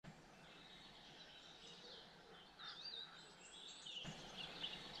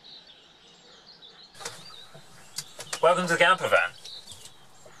Welcome to the camper van.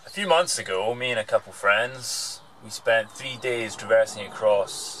 A few months ago, me and a couple friends, we spent 3 days traversing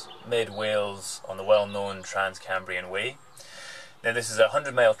across mid-Wales on the well-known Trans-Cambrian Way. Now this is a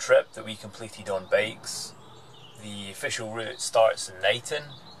 100-mile trip that we completed on bikes. The official route starts in Knighton,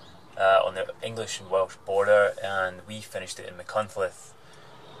 on the English and Welsh border, and we finished it in Machynlleth.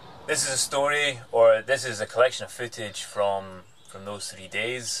 This is a story, or this is a collection of footage from those 3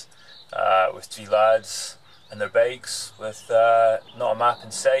 days, with 3 lads and their bikes, with not a map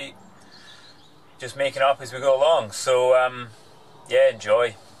in sight, just making up as we go along. So yeah,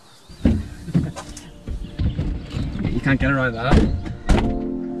 enjoy. You can't get around that.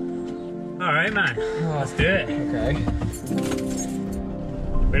 Alright man, let's do it. Okay.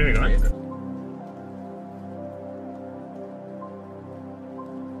 Where are we going?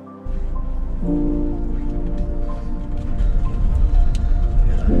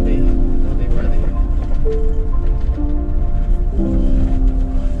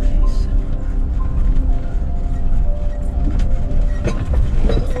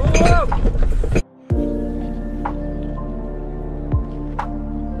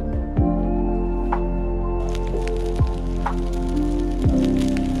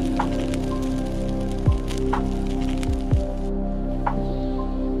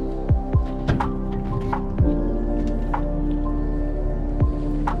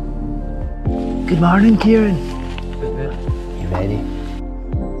 Good morning, Kieran. You ready?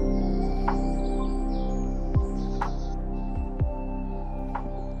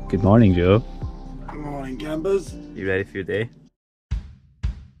 Good morning, Joe. Good morning, campers. You ready for your day?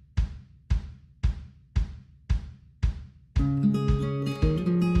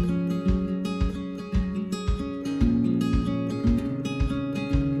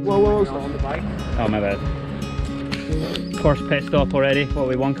 Whoa, stop on the bike. Oh, my bad. First pit stop already. What are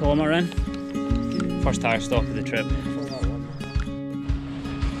we, 1 kilometre in? First tire stop of the trip.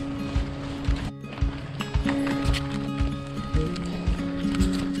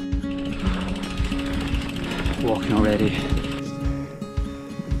 Walking already.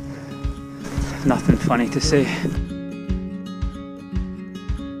 Nothing funny to say.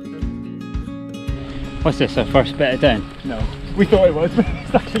 What's this, our first bit of down? No. We thought it was, but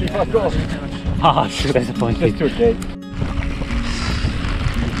it's actually fuck off. Ah, it's so disappointing. Just to a gate.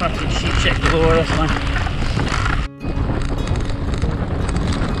 Fucking sheep check below this one.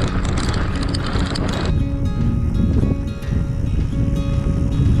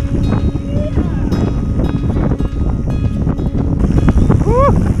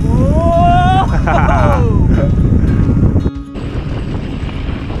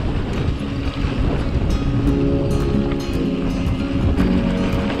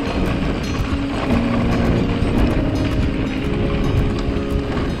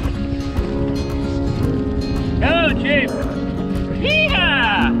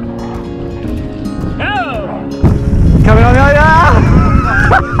 Coming on the other.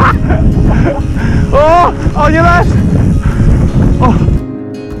 Oh, on your left. Oh.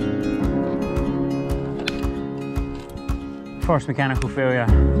 First mechanical failure.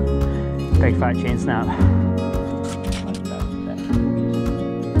 Big fat chain snap.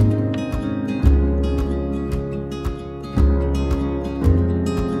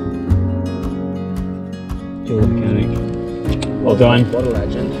 Joe the mechanic. Well done. What a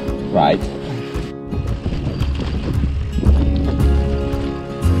legend. Right.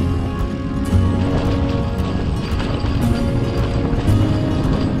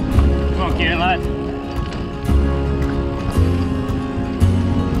 Lad.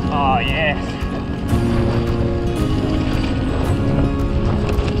 Oh yes.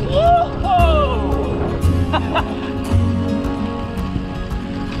 Whoa!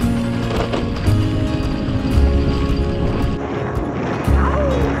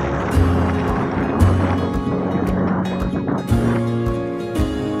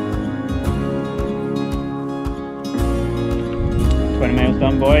 20 miles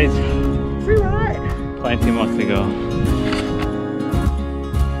done, boys. Free ride. Plenty more to go.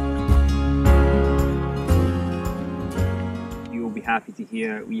 You will be happy to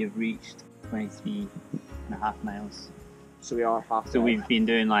hear we have reached 23.5 miles. So we are half. So we've been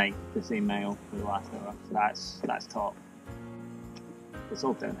doing like the same mile for the last hour. So that's top. It's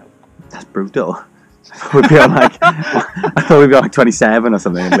all downhill. That's brutal. We'd be on like, I thought we'd be on like 27 or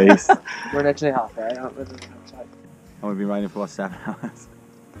something at least. We're literally halfway, aren't we? And we've been riding for what, 7 hours?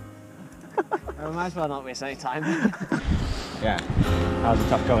 I might as well not waste any time. Yeah. How's the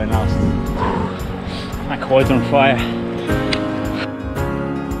tough going last? My quad's on fire.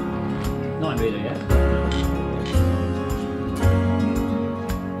 Not in beta yet.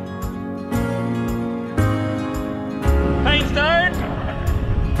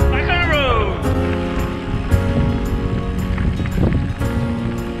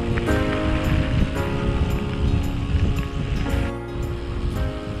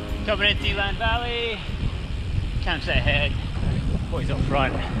 Coming into Eland Valley, campsite ahead, boys up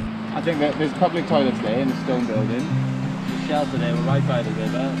front. I think that there's public toilets there in the stone building. There's shelter there, we're right by the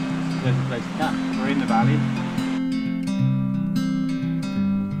river. There's a place to camp. We're in the valley.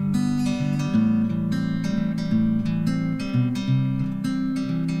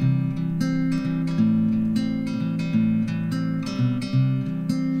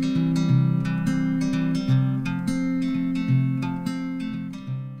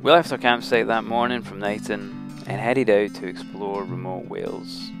 We left our campsite that morning from Knighton and headed out to explore remote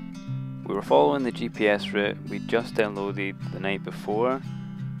Wales. We were following the GPS route we'd just downloaded the night before,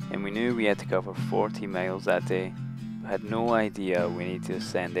 and we knew we had to cover 40 miles that day, but had no idea we needed to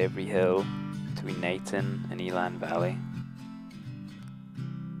ascend every hill between Knighton and Eland Valley.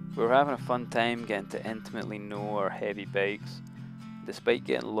 We were having a fun time getting to intimately know our heavy bikes. Despite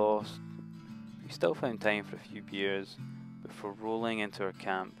getting lost, we still found time for a few beers before rolling into our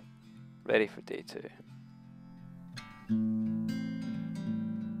camp, ready for day 2.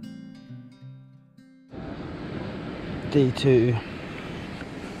 Day 2.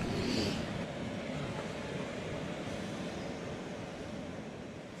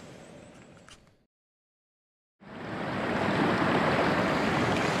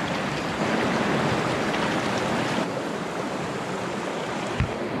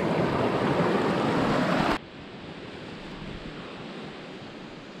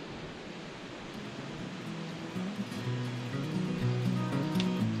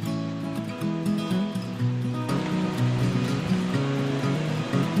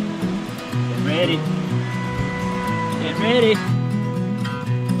 Ready. Get ready.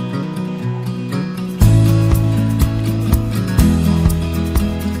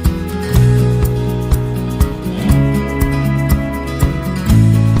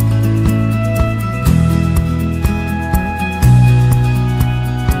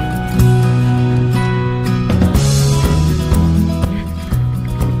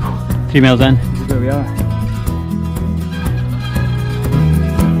 Three miles in. This is where we are.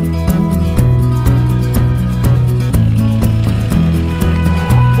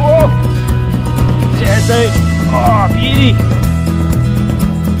 Oh, beauty!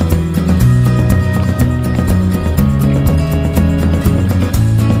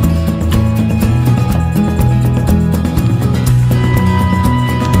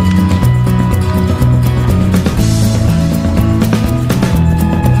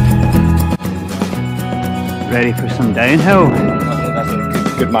 Ready for some downhill? That's a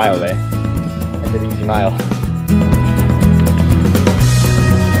good mile there. That's an easy mile.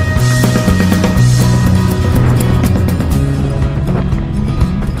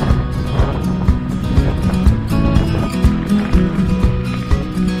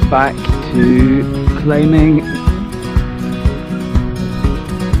 Back to climbing.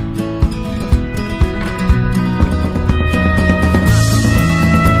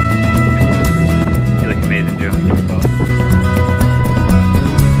 You look amazing, Joe.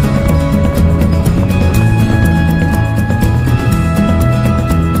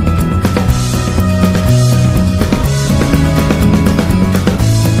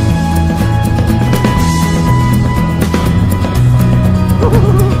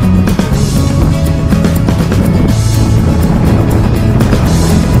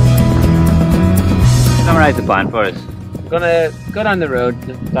 Summarize the plan for us. I'm gonna go down the road,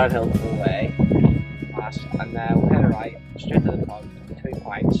 just downhill the whole way, and we'll head right straight to the pub, 2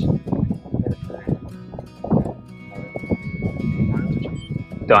 pints.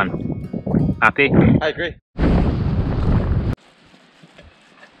 Done. Happy? I agree.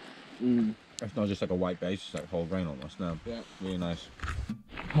 It's not just like a white base, it's like whole grain almost now. Yeah. Really nice.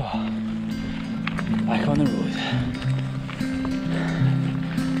 Back on the road.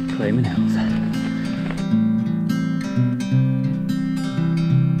 Climbing hills.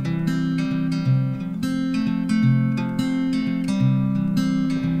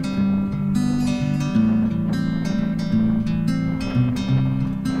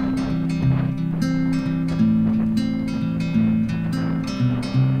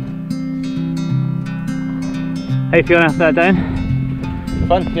 How you feeling after that down?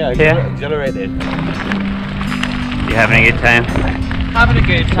 Fun, yeah, exhilarated. You having a good time? Having a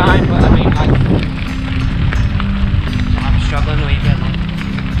good time, but I mean, I'm struggling a wee bit.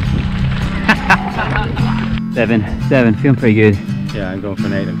 7, feeling pretty good. Yeah, I'm going for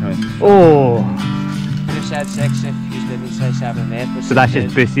an 8. I'm coming. Oh! I just said 6 if you didn't say 7 8. But So that's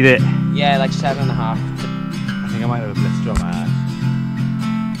just boosted it? Yeah, like 7.5. I think I might have a blister on my ass.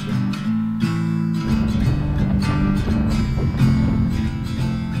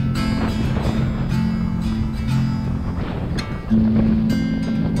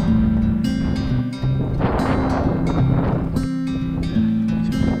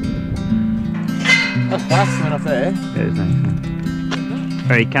 there. It is nice.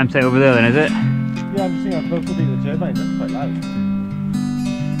 Right, campsite over there then, is it? Yeah, I'm just seeing how close will be to the turbines. That's quite loud.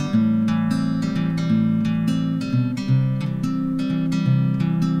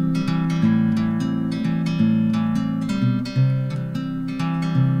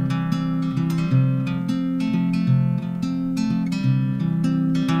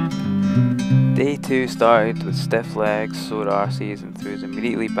 Day 2 started with stiff legs, sore arses, and threw us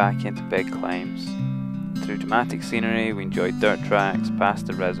immediately back into big climbs. Through dramatic scenery, we enjoyed dirt tracks past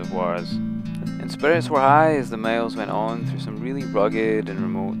the reservoirs, and spirits were high as the miles went on through some really rugged and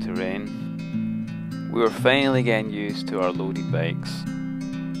remote terrain. We were finally getting used to our loaded bikes.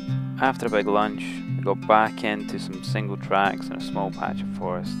 After a big lunch, we got back into some single tracks in a small patch of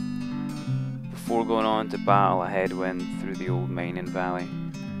forest, before going on to battle a headwind through the old mining valley.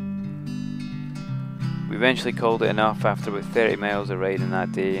 We eventually called it enough after about 30 miles of riding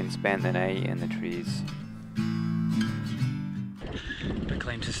that day and spent the night in the trees. The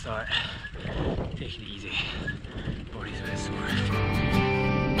climb to start, taking it easy, body's a bit sore.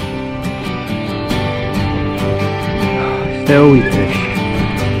 Still we push.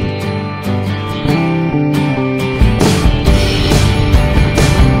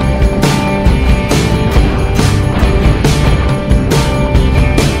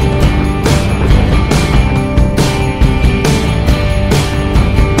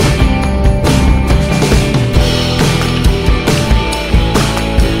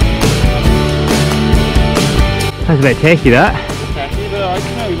 That's a bit techy, that. Techy, but I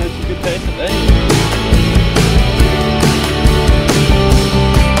don't know, we made some good pace today.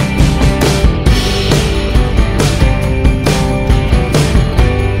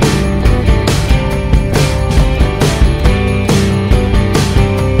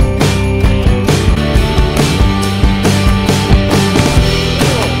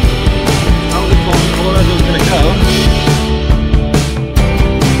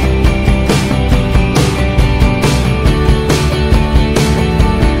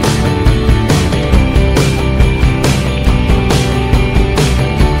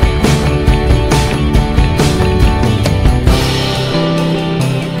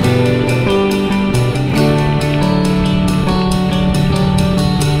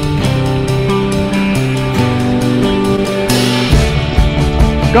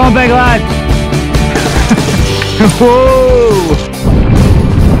 Go on, big lad! Whoa!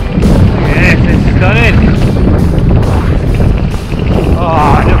 Yes, it's stunning!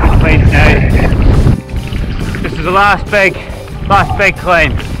 Oh, no complaints now. This is the last big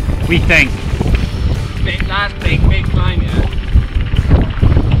climb, we think. Last big climb, yeah.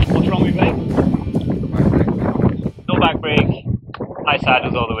 What's wrong with your bike? No back brake, high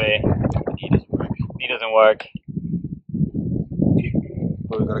saddles all the way. Knee doesn't work.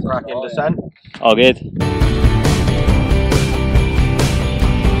 We've got a cracking descent. All good.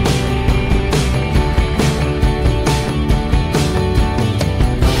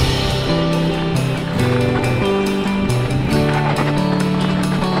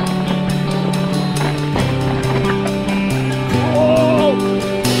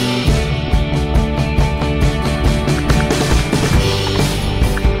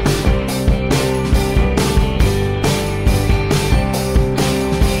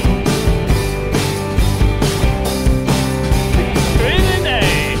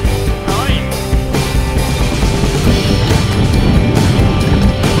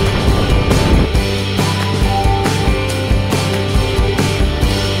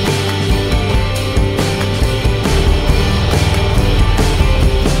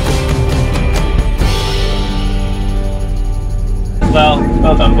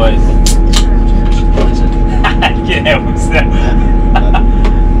 Well done, boys. Yeah,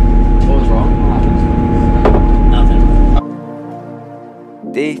 What was wrong? Nothing.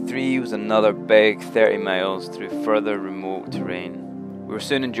 Day 3 was another big 30 miles through further remote terrain. We were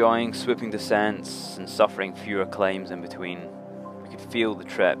soon enjoying swooping descents and suffering fewer climbs in between. We could feel the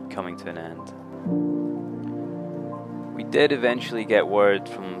trip coming to an end. We did eventually get word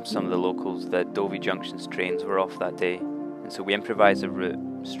from some of the locals that Dovey Junction's trains were off that day, and so we improvised a route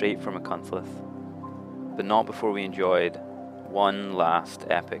straight from Machynlleth, but not before we enjoyed one last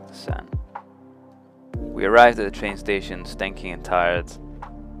epic descent. We arrived at the train station stinking and tired,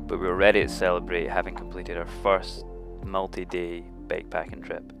 but we were ready to celebrate having completed our first multi-day bikepacking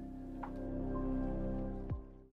trip.